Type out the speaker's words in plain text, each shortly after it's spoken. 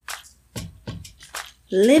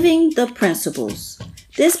Living the Principles.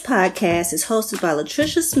 This podcast is hosted by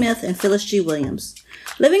Latricia Smith and Phyllis G. Williams.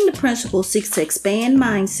 Living the Principles seeks to expand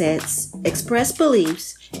mindsets, express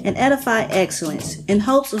beliefs, and edify excellence in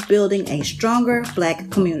hopes of building a stronger Black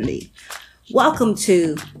community. Welcome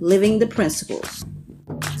to Living the Principles.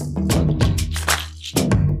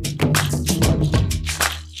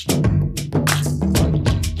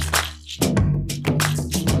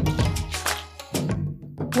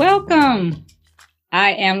 Welcome.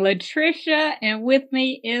 I am Latricia, and with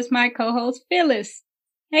me is my co-host Phyllis.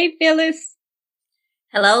 Hey, Phyllis.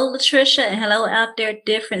 Hello, Latricia, and hello out there,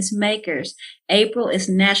 difference makers. April is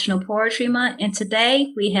National Poetry Month, and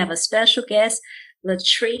today we have a special guest,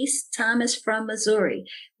 Latrice Thomas from Missouri.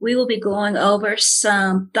 We will be going over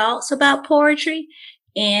some thoughts about poetry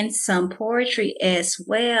and some poetry as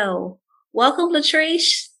well. Welcome,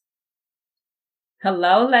 Latrice.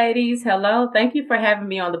 Hello, ladies. Hello. Thank you for having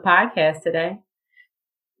me on the podcast today.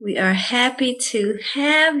 We are happy to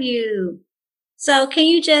have you. So can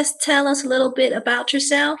you just tell us a little bit about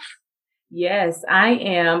yourself? Yes, I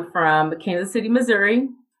am from Kansas City, Missouri.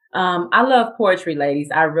 I love poetry, ladies.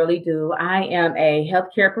 I really do. I am a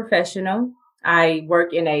healthcare professional. I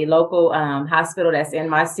work in a local hospital that's in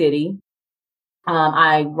my city.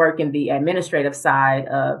 I work in the administrative side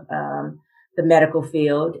of the medical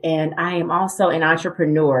field, and I am also an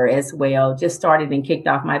entrepreneur as well. Just started and kicked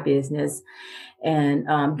off my business, and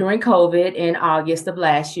during COVID in August of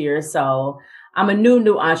last year. So I'm a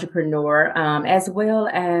new entrepreneur, as well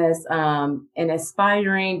as an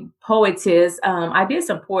aspiring poetess. I did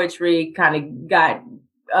some poetry, kind of got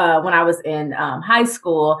when I was in high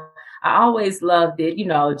school. I always loved it,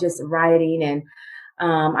 just writing. And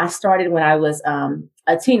I started when I was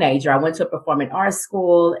a teenager. I went to a performing arts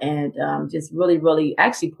school, and just really,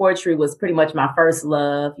 actually, poetry was pretty much my first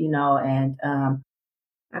love, and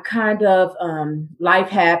I kind of, life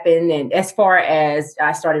happened. And as far as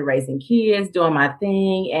I started raising kids, doing my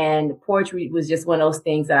thing, and poetry was just one of those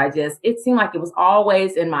things that it seemed like it was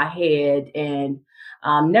always in my head, and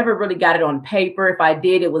never really got it on paper. If I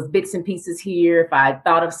did, it was bits and pieces here. If I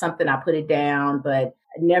thought of something, I put it down, but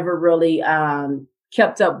never really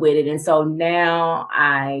kept up with it. And so now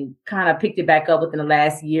I kind of picked it back up within the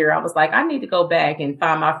last year. I was like, I need to go back and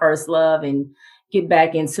find my first love and get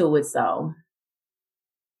back into it. So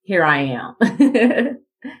here I am.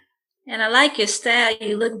 And I like your style.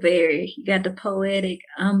 You you got the poetic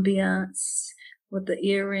ambiance with the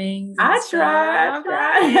earrings. I try.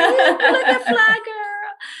 You look a fly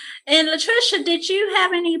girl. And Latricia, did you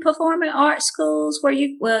have any performing art schools where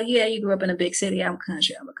you grew up in a big city. I'm a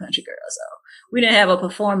country girl. So we didn't have a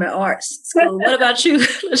performing arts school. What about you,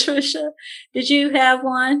 Latricia? Did you have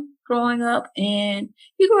one growing up? And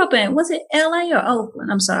you grew up in, was it LA or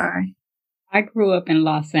Oakland? I'm sorry. I grew up in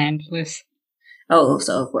Los Angeles. Oh,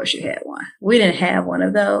 so of course you had one. We didn't have one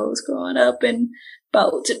of those growing up in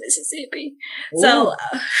Bolton, Mississippi. Ooh. So,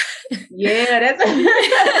 yeah, that's.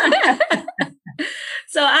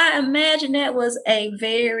 So I imagine that was a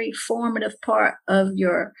very formative part of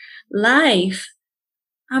your life.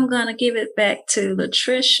 I'm going to give it back to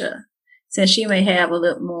Latricia, since she may have a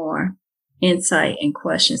little more insight and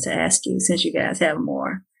questions to ask you, since you guys have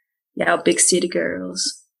more, y'all big city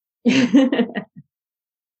girls.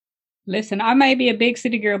 Listen, I may be a big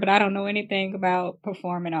city girl, but I don't know anything about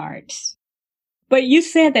performing arts. But you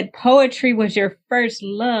said that poetry was your first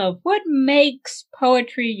love. What makes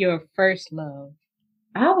poetry your first love?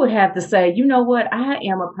 I would have to say, you know what? I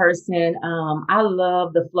am a person. I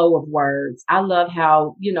love the flow of words. I love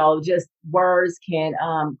how, just words can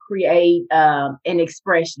create an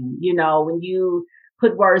expression. When you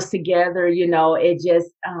put words together, it just,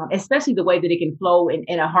 especially the way that it can flow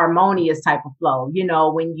in a harmonious type of flow,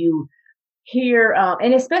 when you hear,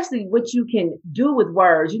 and especially what you can do with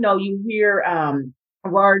words, you hear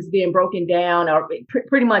words being broken down or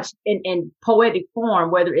pretty much in poetic form,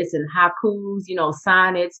 whether it's in haikus,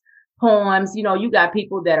 sonnets, poems, you got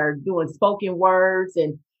people that are doing spoken words,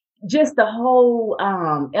 and just the whole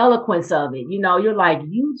eloquence of it. You're like,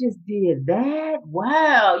 you just did that.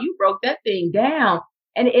 Wow. You broke that thing down.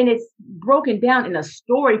 And it's broken down in a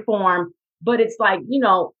story form, but it's like,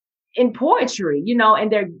 in poetry,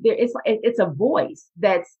 and it's a voice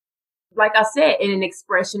that's, like I said, in an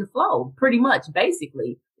expression flow, pretty much,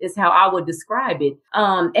 basically, is how I would describe it.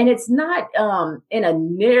 And it's not in a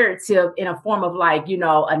narrative, in a form of like,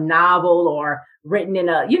 a novel or written in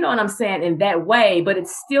a, what I'm saying, in that way, but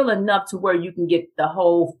it's still enough to where you can get the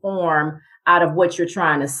whole form out of what you're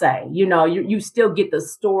trying to say. You still get the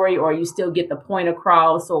story, or you still get the point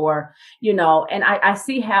across, or, and I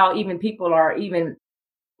see how even people are even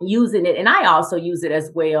using it. And I also use it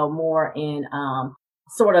as well, more in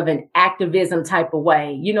sort of an activism type of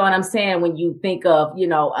way. You know what I'm saying? When you think of,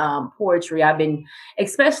 poetry, I've been,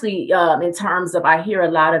 especially in terms of, I hear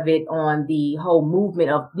a lot of it on the whole movement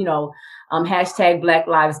of, hashtag Black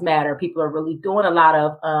Lives Matter. People are really doing a lot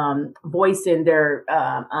of voicing their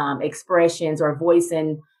expressions or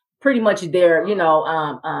voicing pretty much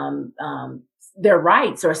their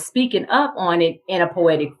rights or speaking up on it in a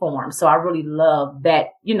poetic form. So I really love that,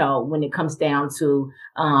 when it comes down to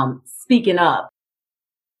speaking up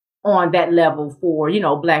on that level for,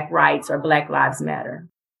 Black rights or Black Lives Matter.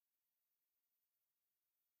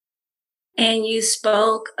 And you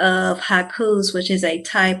spoke of haikus, which is a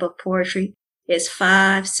type of poetry. It's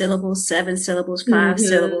 5 syllables, 7 syllables, 5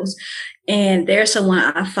 syllables. And there's someone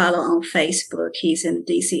I follow on Facebook. He's in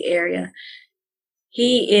the DC area.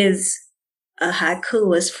 He is a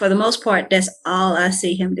haikuist. For the most part, that's all I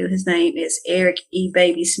see him do. His name is Eric E.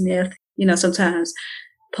 Baby Smith. Sometimes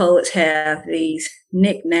poets have these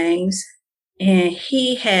nicknames, and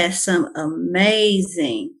he has some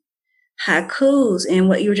amazing haikus. And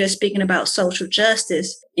what you were just speaking about, social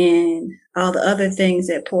justice and all the other things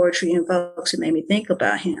that poetry invokes, it made me think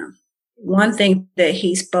about him. One thing that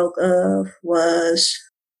he spoke of was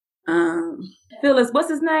Phyllis, what's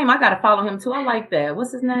his name? I gotta follow him too. I like that.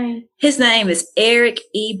 What's his name? His name is Eric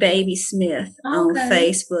E. Baby Smith on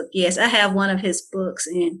Facebook. Yes, I have one of his books,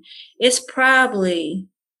 and it's probably,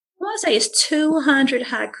 I want to say it's 200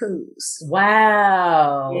 haikus.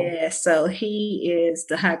 Wow. Yeah, so he is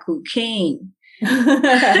the haiku king.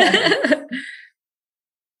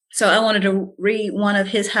 So I wanted to read one of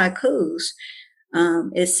his haikus.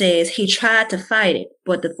 It says, he tried to fight it,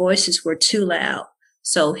 but the voices were too loud,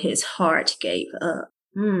 so his heart gave up.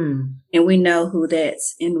 And we know who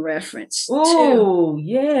that's in reference to. Oh,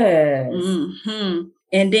 yes. Mm-hmm.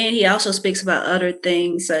 And then he also speaks about other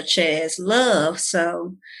things such as love.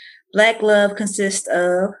 So Black love consists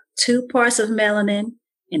of 2 parts of melanin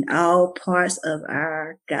and all parts of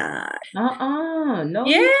our God. No,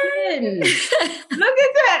 yeah. You didn't. Look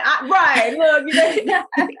at that. Right. Look.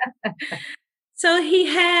 So he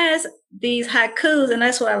has these haikus, and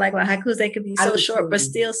that's what I like about haikus. They can be so short, but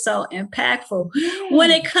still so impactful. Yeah. When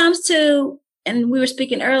it comes to, and we were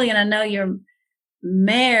speaking earlier, and I know you're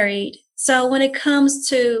married. So when it comes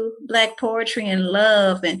to Black poetry and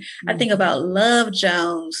love, and I think about Love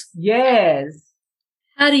Jones. Yes.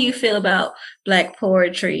 How do you feel about Black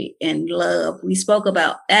poetry and love? We spoke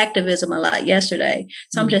about activism a lot yesterday,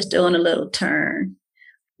 so I'm just doing a little turn.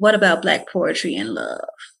 What about Black poetry and love?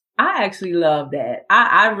 I actually love that.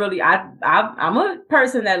 I'm a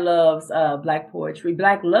person that loves Black poetry,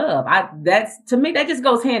 Black love. That's, to me, that just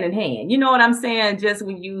goes hand in hand. You know what I'm saying? Just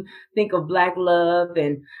when you think of Black love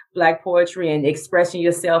and Black poetry and expressing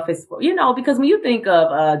yourself, as because when you think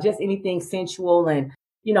of just anything sensual and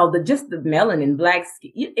just the melanin, Black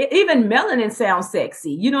skin, even melanin sounds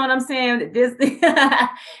sexy. You know what I'm saying? Just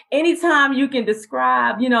anytime you can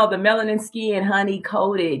describe, the melanin skin, honey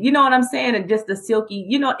coated, you know what I'm saying? And just the silky,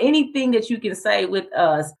 anything that you can say with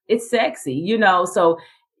us, it's sexy, So,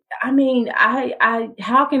 I mean,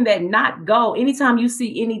 how can that not go? Anytime you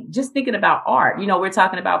see just thinking about art, we're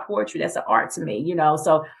talking about poetry, that's an art to me,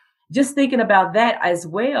 So just thinking about that as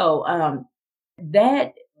well, I'm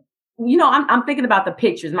thinking about the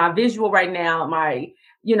pictures, my visual right now, my,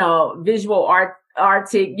 visual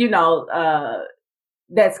artic,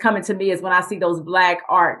 that's coming to me is when I see those Black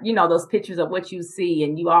art, those pictures of what you see,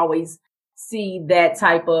 and you always see that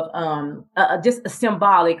type of, just a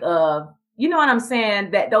symbolic of, you know what I'm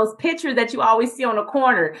saying? That those pictures that you always see on the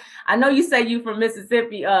corner. I know you say you from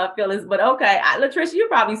Mississippi, Phyllis, but okay. Latricia, you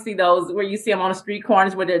probably see those where you see them on the street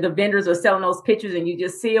corners where the vendors are selling those pictures, and you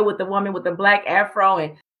just see it with the woman with the Black afro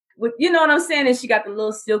and with, you know what I'm saying? And she got the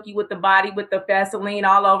little silky with the body with the Vaseline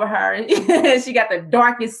all over her. And she got the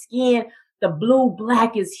darkest skin, the blue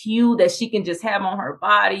blackest hue that she can just have on her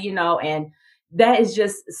body, and that is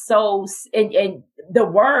just so, and the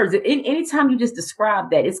words, anytime you just describe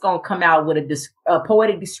that, it's going to come out with a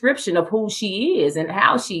poetic description of who she is and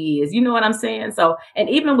how she is. You know what I'm saying? So, and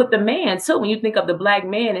even with the man too, when you think of the Black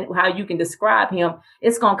man and how you can describe him,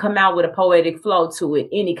 it's going to come out with a poetic flow to it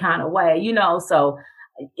any kind of way, So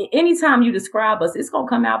anytime you describe us, it's going to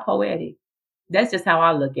come out poetic. That's just how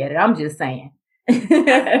I look at it. I'm just saying.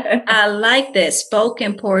 I like that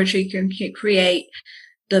spoken poetry can create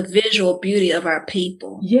the visual beauty of our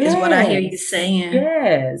people. Yes. Is what I hear you saying.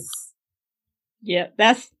 Yes. Yeah,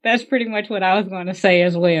 that's pretty much what I was going to say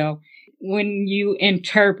as well. When you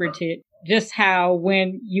interpret it, just how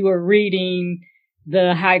when you were reading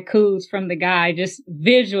the haikus from the guy, just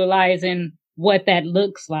visualizing what that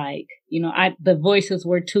looks like. The voices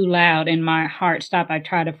were too loud and my heart stopped. I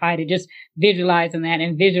tried to fight it, just visualizing that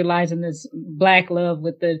and visualizing this black love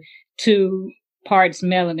with the two parts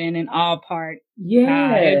melanin and all part.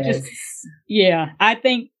 Yes. I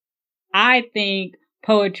think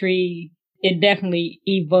poetry, it definitely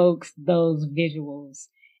evokes those visuals.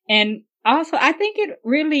 And also I think it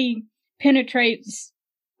really penetrates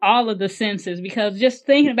all of the senses, because just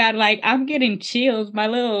thinking about it, like, I'm getting chills. My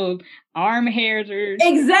little arm hairs are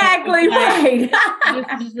exactly right.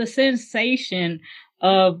 Just the sensation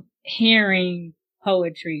of hearing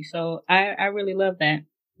poetry. So I really love that.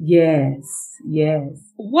 Yes.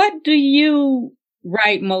 What do you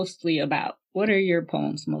write mostly about? What are your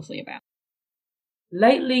poems mostly about?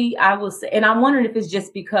 Lately, I will say, and I'm wondering if it's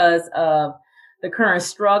just because of the current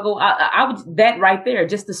struggle. I would, that right there,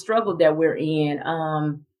 just the struggle that we're in.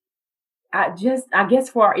 I guess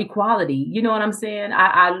for our equality, you know what I'm saying?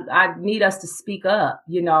 I need us to speak up,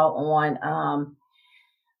 on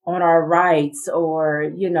our rights, or,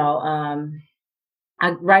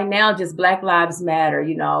 right now, just Black Lives Matter,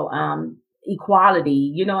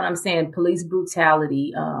 equality, you know what I'm saying? Police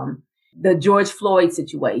brutality, the George Floyd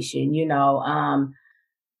situation,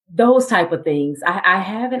 those type of things.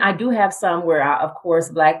 I do have some where of course,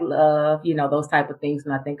 Black love, those type of things.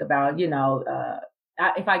 When I think about,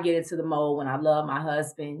 if I get into the mode when I love my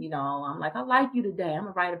husband, I'm like, I like you today. I'm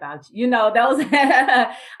gonna write about you. Those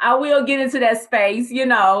I will get into that space,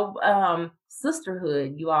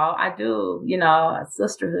 sisterhood, you all. I do,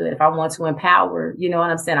 sisterhood. If I want to empower, you know what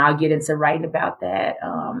I'm saying? I'll get into writing about that.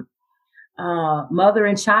 Mother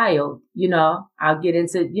and child, I'll get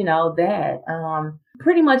into, that.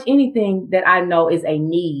 Pretty much anything that I know is a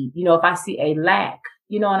need, if I see a lack,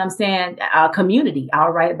 you know what I'm saying? Community, I'll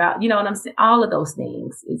write about, you know what I'm saying? All of those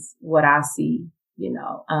things is what I see,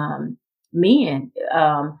 men.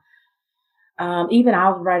 Even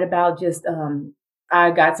I'll write about just,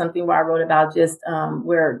 I got something where I wrote about just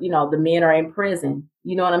where, the men are in prison.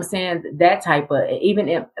 You know what I'm saying? That type of,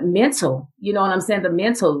 even mental, you know what I'm saying? The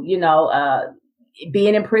mental,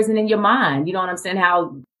 being in prison in your mind, you know what I'm saying?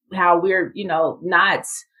 How we're, not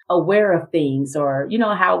aware of things, or,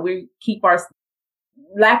 how we keep our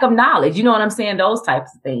lack of knowledge, you know what I'm saying? Those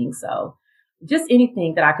types of things. So just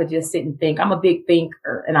anything that I could just sit and think. I'm a big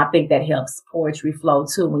thinker, and I think that helps poetry flow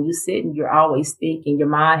too. When you sit and you're always thinking, your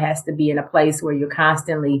mind has to be in a place where you're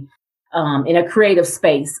constantly in a creative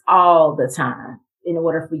space all the time in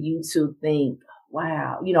order for you to think,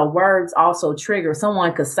 wow, words also trigger.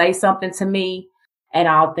 Someone could say something to me and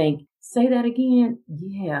I'll think, say that again.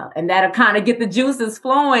 Yeah. And that'll kind of get the juices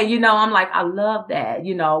flowing. I'm like, I love that.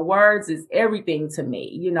 Words is everything to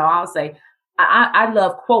me. I'll say, I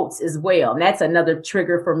love quotes as well. And that's another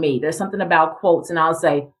trigger for me. There's something about quotes, and I'll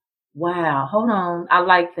say, wow, hold on. I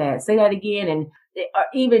like that. Say that again. And or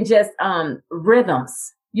even just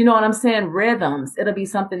rhythms. You know what I'm saying? Rhythms. It'll be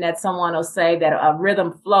something that someone will say, that a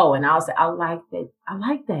rhythm flow. And I'll say, I like that. I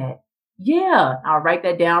like that. Yeah. I'll write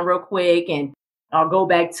that down real quick, and I'll go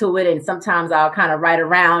back to it. And sometimes I'll kind of write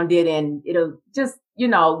around it, and it'll just,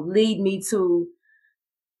 lead me to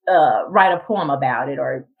write a poem about it,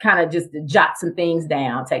 or kind of just jot some things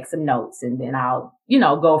down, take some notes, and then I'll,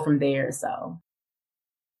 go from there. So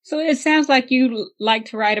it sounds like you like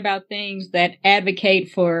to write about things that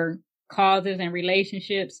advocate for causes and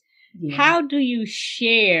relationships. Yeah. How do you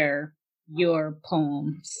share your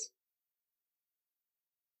poems?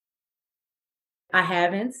 I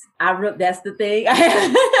haven't. That's the thing.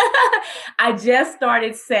 I just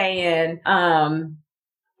started saying,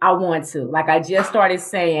 I want to. Like, I just started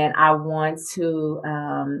saying I want to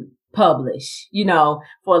publish.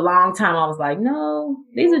 For a long time I was like, no,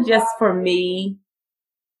 these are just for me.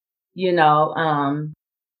 I'm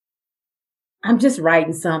just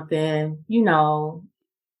writing something,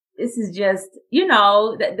 this is just,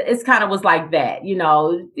 it's kind of was like that,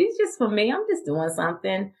 it's just for me. I'm just doing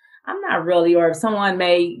something. I'm not really, or if someone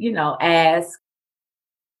may, ask,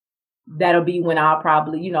 that'll be when I'll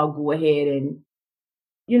probably, go ahead and,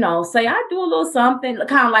 say I do a little something,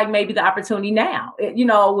 kind of like maybe the opportunity now,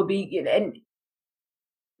 would be, and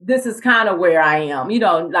this is kind of where I am,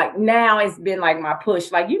 like now it's been like my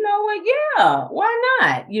push, like, you know what? Yeah, why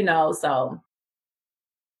not? So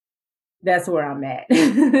that's where I'm at.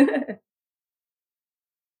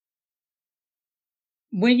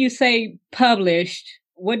 When you say published,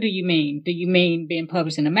 what do you mean? Do you mean being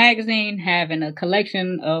published in a magazine, having a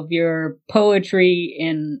collection of your poetry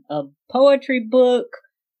in a poetry book?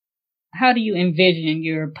 How do you envision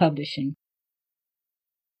your publishing?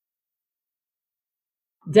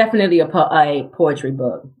 Definitely a poetry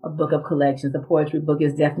book, a book of collections. A poetry book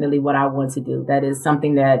is definitely what I want to do. That is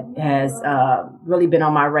something that has really been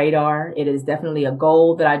on my radar. It is definitely a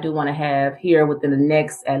goal that I do want to have here within the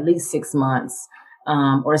next at least 6 months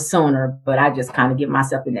or sooner. But I just kind of give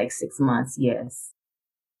myself the next 6 months. Yes.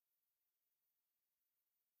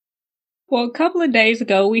 Well, a couple of days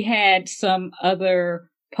ago, we had some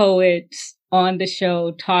other poets on the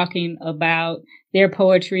show talking about their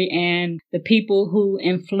poetry and the people who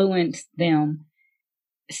influenced them.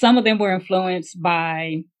 Some of them were influenced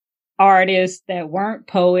by artists that weren't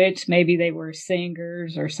poets. Maybe they were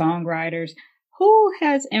singers or songwriters. Who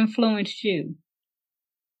has influenced you?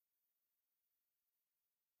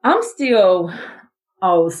 I'm still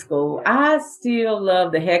old school. I still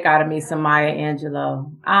love the heck out of me some Maya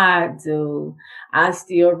Angelou. I do. I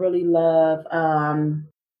still really love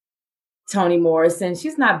Toni Morrison.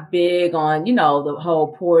 She's not big on, the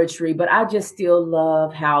whole poetry, but I just still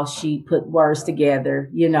love how she put words together.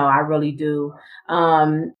 I really do.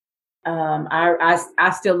 I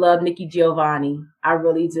still love Nikki Giovanni. I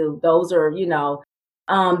really do. Those are,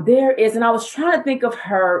 there is, and I was trying to think of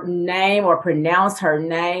her name or pronounce her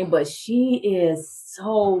name, but she is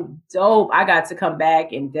so dope. I got to come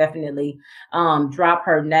back and definitely drop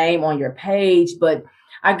her name on your page. But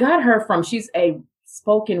I got her she's a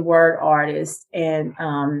spoken word artist, and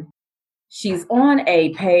she's on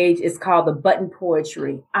a page. It's called the Button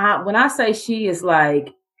Poetry. When I say she is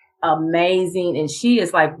like amazing, and she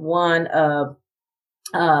is like one of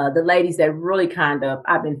the ladies that really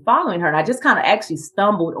I've been following her, and I just kind of actually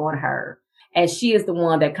stumbled on her. And she is the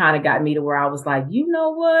one that kind of got me to where I was like, you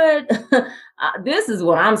know what? This is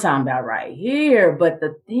what I'm talking about right here. But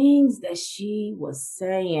the things that she was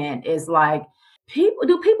saying is like,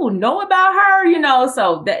 do people know about her?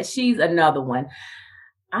 So that she's another one.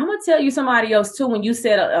 I'm gonna tell you somebody else too. When you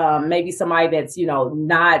said maybe somebody that's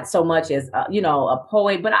not so much as a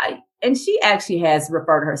poet, but and she actually has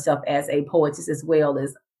referred to herself as a poetess as well.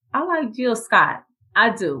 As I like Jill Scott. I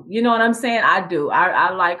do. You know what I'm saying? I do.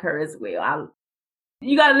 I like her as well.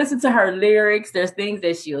 You got to listen to her lyrics. There's things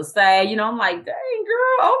that she'll say. I'm like, dang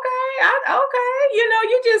girl, okay, okay.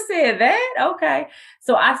 You just said that, okay.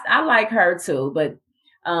 So I like her too. But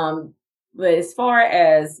as far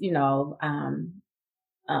as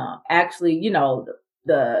actually,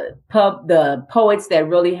 the poets that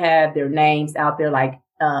really have their names out there, like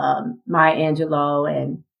Maya Angelou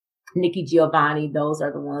and Nikki Giovanni, those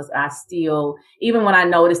are the ones I still, even when I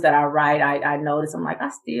notice that I write, I notice, I'm like, I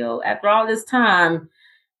still, after all this time,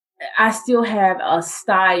 I still have a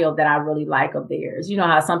style that I really like of theirs. You know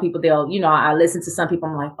how some people, I listen to some people,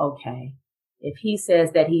 I'm like, okay, if he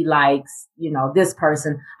says that he likes, this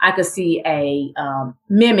person, I could see a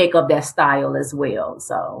mimic of that style as well.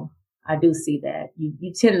 So I do see that.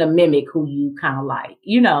 You tend to mimic who you kind of like,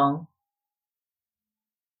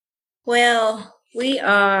 Well, we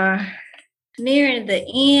are nearing the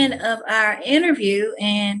end of our interview,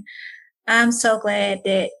 and I'm so glad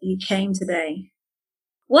that you came today.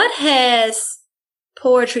 What has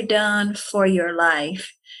poetry done for your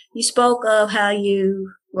life? You spoke of how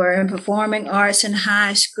you were in performing arts in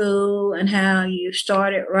high school and how you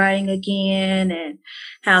started writing again, and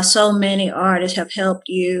how so many artists have helped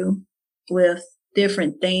you with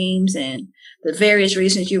different themes and the various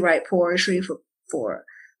reasons you write poetry for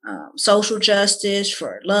social justice,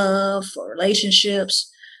 for love, for relationships.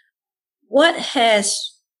 What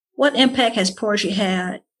impact has poetry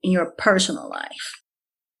had in your personal life?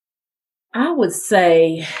 I would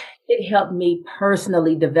say it helped me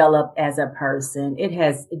personally develop as a person. It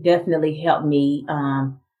has definitely helped me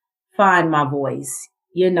find my voice,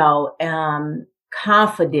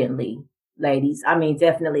 confidently, ladies. I mean,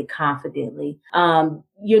 definitely confidently.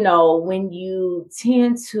 When you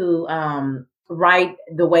tend to write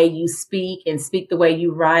the way you speak and speak the way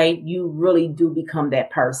you write, you really do become that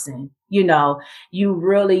person. You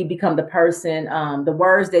really become the person. The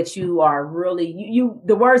words that you are really,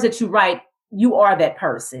 the words that you write, you are that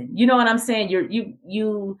person. You know what I'm saying?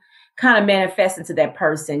 You kind of manifest into that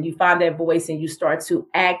person. You find that voice and you start to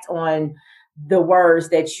act on the words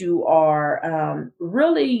that you are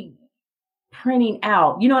really printing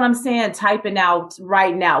out. You know what I'm saying? Typing out,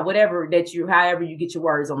 writing out, whatever however you get your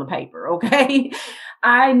words on the paper. Okay.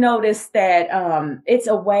 I noticed that it's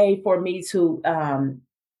a way for me to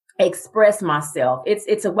express myself.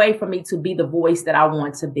 It's a way for me to be the voice that I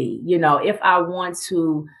want to be. If I want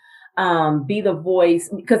to be the voice,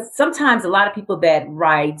 because sometimes a lot of people that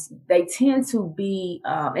write, they tend to be,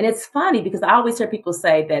 and it's funny because I always hear people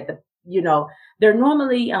say that they're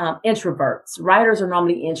normally introverts. Writers are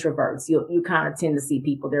normally introverts. You kind of tend to see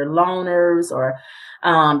people, they're loners, or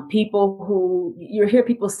people who you hear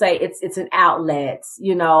people say it's an outlet.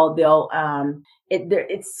 They'll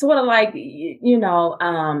it's sort of like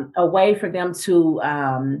a way for them to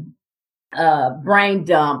brain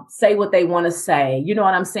dump, say what they want to say. You know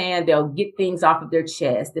what I'm saying? They'll get things off of their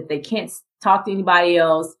chest. If they can't talk to anybody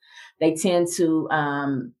else, they tend to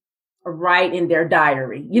write in their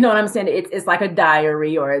diary. You know what I'm saying? It's like a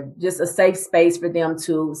diary, or just a safe space for them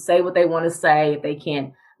to say what they want to say if they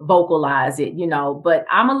can't vocalize it, but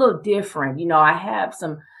I'm a little different.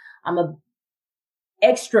 I'm a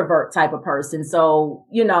extrovert type of person. So,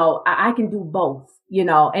 I can do both,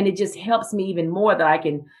 and it just helps me even more that I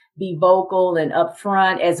can be vocal and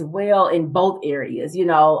upfront as well in both areas.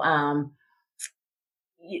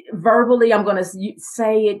 Verbally, I'm going to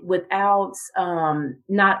say it without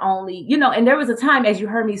not only, and there was a time, as you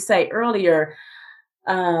heard me say earlier,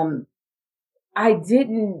 I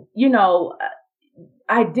didn't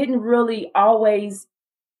really always,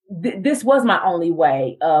 this was my only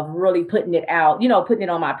way of really putting it out, putting it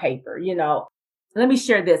on my paper. Let me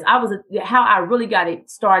share this. How I really got it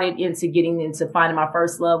started into getting into finding my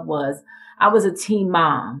first love was I was a teen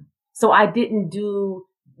mom. So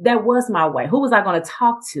that was my way. Who was I going to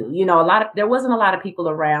talk to? There wasn't a lot of people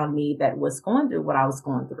around me that was going through what I was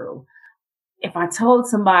going through. If I told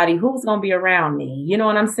somebody, who was going to be around me? You know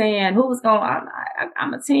what I'm saying?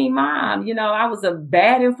 I'm a teen mom. I was a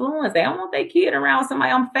bad influence. They don't want their kid around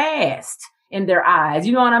somebody. I'm fast in their eyes.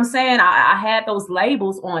 You know what I'm saying? I had those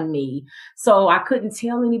labels on me. So I couldn't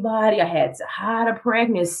tell anybody. I had to hide a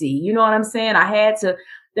pregnancy. You know what I'm saying?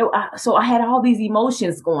 So I had all these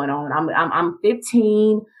emotions going on. I'm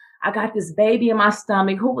 15. I got this baby in my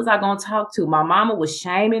stomach. Who was I going to talk to? My mama was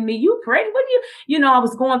shaming me. You pregnant? What I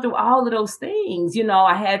was going through all of those things.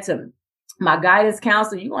 I had my guidance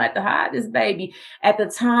counselor, you're going to have to hide this baby. At the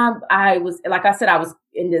time, I was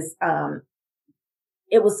in this,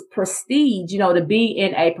 it was prestige, to be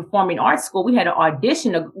in a performing arts school. We had an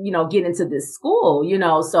audition to, get into this school,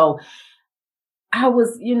 so I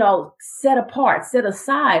was, set apart, set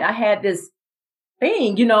aside. I had this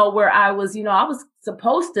thing, where I was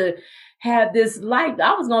supposed to have this life.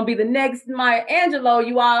 I was going to be the next Maya Angelou,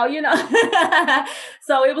 you all,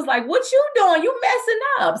 So it was like, what you doing? You messing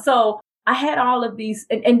up. So I had all of these,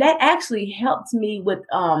 and that actually helped me with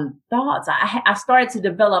thoughts. I started to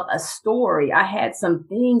develop a story. I had some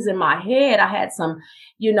things in my head. I had some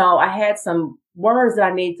words that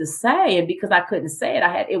I needed to say, and because I couldn't say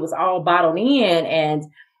it, it was all bottled in, and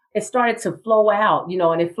it started to flow out,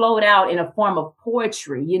 and it flowed out in a form of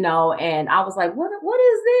poetry, and I was like, what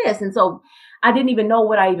is this? And so I didn't even know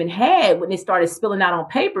what I even had when it started spilling out on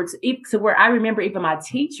paper to where I remember even my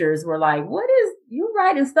teachers were like, what is you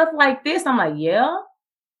writing stuff like this? I'm like, yeah,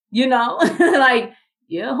 like,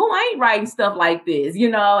 yeah, who ain't writing stuff like this,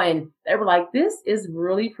 and they were like, this is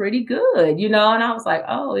really pretty good, and I was like,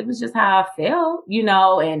 oh, it was just how I felt,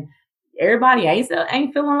 and everybody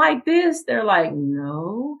ain't feeling like this. They're like,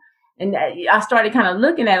 no. And I started kind of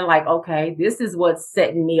looking at it like, okay, this is what's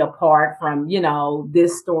setting me apart from,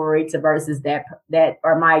 this story to versus that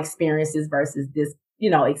or my experiences versus this,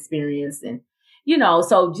 experience. And,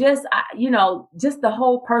 so just the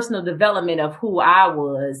whole personal development of who I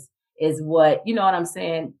was is what, you know what I'm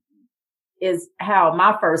saying, is how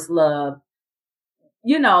my first love,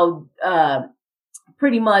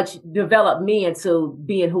 pretty much developed me into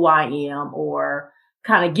being who I am, or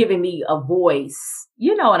kind of giving me a voice,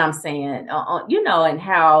 you know what I'm saying, and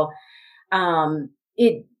how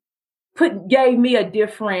it gave me a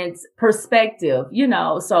different perspective,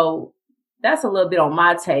 so that's a little bit on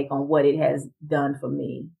my take on what it has done for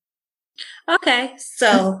me. Okay,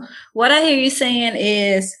 so what I hear you saying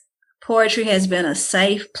is poetry has been a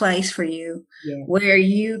safe place for you, where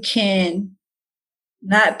you can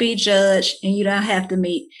not be judged and you don't have to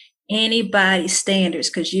meet anybody's standards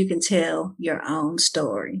because you can tell your own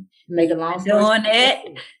story. Make a long story doing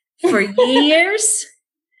it for years,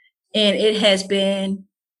 and it has been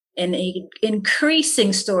an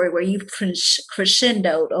increasing story where you've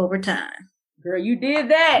crescendoed over time. Girl, you did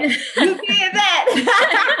that. You did that.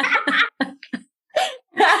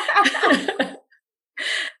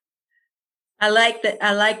 I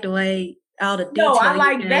like the way all the detail. No, I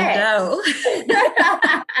like that.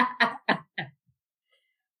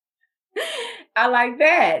 I like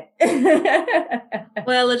that.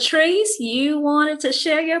 Well, Latrice, you wanted to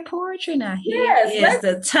share your poetry. Now here is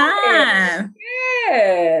the time.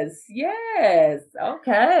 Yes.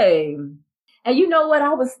 Okay. And you know what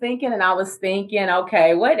I was thinking?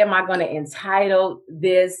 Okay, what am I going to entitle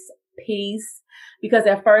this peace. Because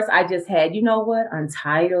at first I just had, you know what,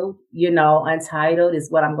 Untitled, Untitled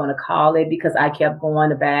is what I'm going to call it, because I kept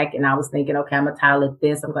going back and I was thinking, okay, I'm going to title it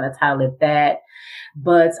this, I'm going to title it that.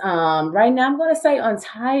 But right now I'm going to say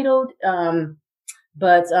Untitled.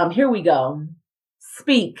 But here we go.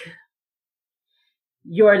 Speak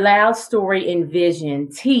your loud story and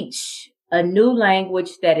vision. Teach a new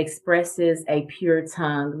language that expresses a pure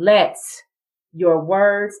tongue. Let your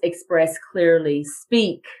words express clearly.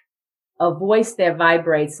 Speak a voice that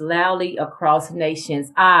vibrates loudly across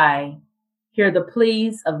nations. I hear the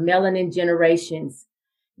pleas of melanin generations,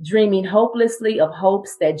 dreaming hopelessly of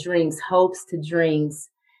hopes that dreams hopes to dreams,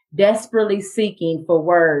 desperately seeking for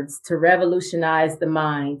words to revolutionize the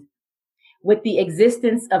mind. With the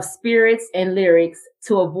existence of spirits and lyrics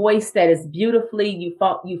to a voice that is beautifully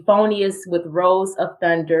euphonious with rows of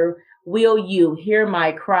thunder, will you hear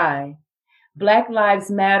my cry? Black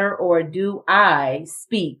Lives Matter, or do I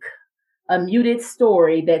speak? A muted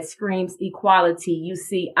story that screams equality. You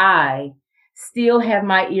see, I still have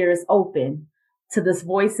my ears open to the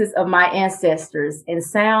voices of my ancestors and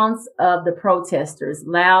sounds of the protesters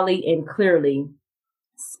loudly and clearly.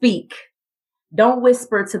 Speak. Don't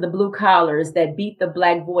whisper to the blue collars that beat the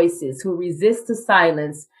Black voices who resist to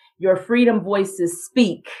silence. Your freedom voices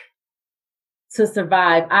speak. To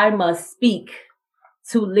survive, I must speak.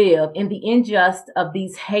 To live in the injustice of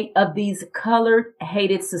these colored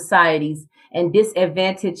hated societies and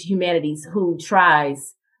disadvantaged humanities who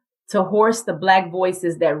tries to hoarse the Black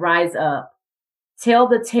voices that rise up. Tell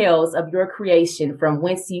the tales of your creation from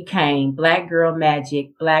whence you came. Black girl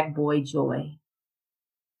magic, Black boy joy.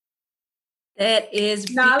 That is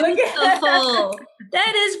beautiful.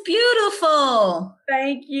 That is beautiful.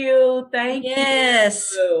 Thank you.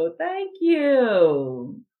 Yes. Thank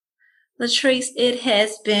you. Latrice, it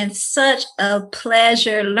has been such a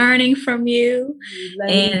pleasure learning from you.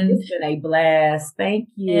 And it's been a blast. Thank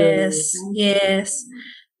you. Yes.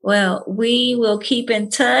 Well, we will keep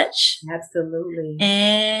in touch. Absolutely.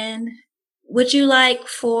 And would you like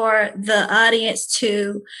for the audience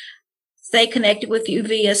to stay connected with you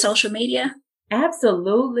via social media?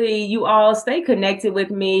 Absolutely. You all stay connected with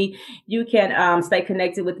me. You can stay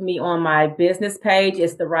connected with me on my business page.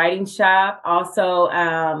 It's The Writing Shop. Also,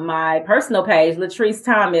 my personal page, Latrice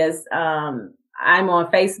Thomas. I'm on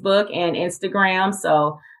Facebook and Instagram.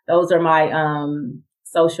 So those are my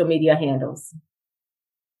social media handles.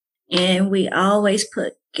 And we always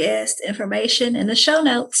put guest information in the show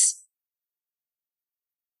notes.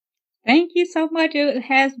 Thank you so much. It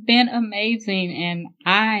has been amazing, and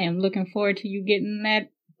I am looking forward to you getting that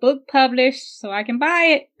book published so I can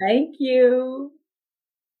buy it. Thank you.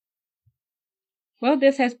 Well,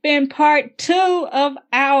 this has been part 2 of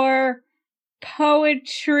our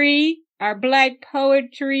poetry, our Black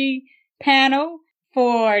poetry panel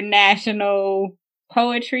for National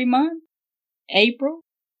Poetry Month, April.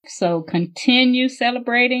 So continue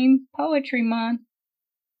celebrating Poetry Month.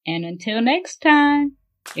 And until next time,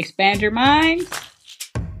 expand your minds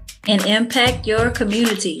and impact your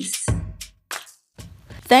communities.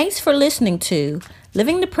 Thanks for listening to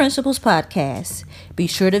Living the Principles podcast. Be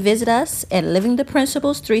sure to visit us at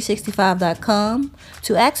livingtheprinciples365.com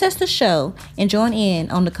to access the show and join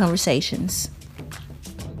in on the conversations.